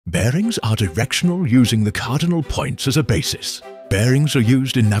Bearings are directional using the cardinal points as a basis. Bearings are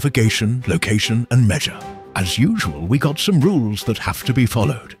used in navigation, location and measure. As usual, we got some rules that have to be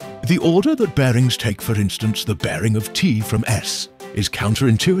followed. The order that bearings take, for instance, the bearing of T from S, is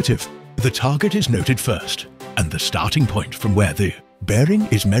counterintuitive. The target is noted first, and the starting point from where the bearing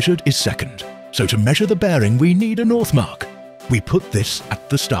is measured is second. So to measure the bearing, we need a north mark. We put this at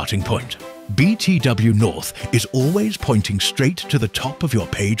the starting point. BTW north is always pointing straight to the top of your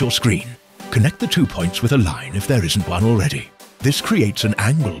page or screen. Connect the 2 points with a line if there isn't one already. This creates an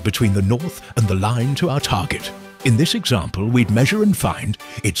angle between the north and the line to our target. In this example, we'd measure and find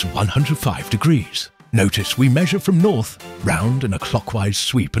it's 105 degrees. Notice we measure from north, round in a clockwise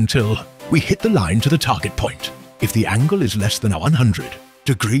sweep until we hit the line to the target point. If the angle is less than 100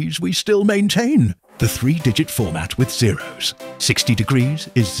 degrees, we still maintain the 3-digit format with zeros. 60 degrees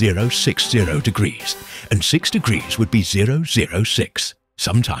is 060 degrees, and 6 degrees would be 006.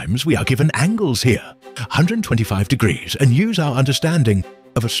 Sometimes we are given angles here, 125 degrees, and use our understanding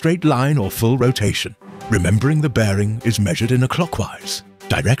of a straight line or full rotation. Remembering the bearing is measured in a clockwise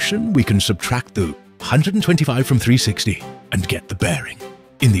direction, we can subtract the 125 from 360 and get the bearing.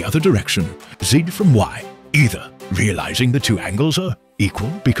 In the other direction, Z from Y, either realizing the two angles are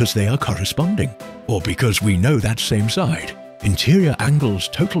equal because they are corresponding, or because we know that same side. Interior angles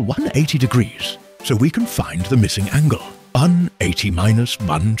total 180 degrees, so we can find the missing angle. 180 minus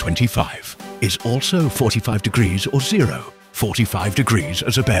 125 is also 45 degrees or 0, 45 degrees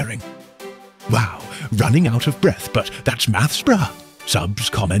as a bearing. Wow, running out of breath, but that's maths, bruh.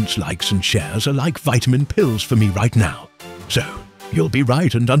 Subs, comments, likes and shares are like vitamin pills for me right now. So, you'll be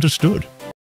right and understood.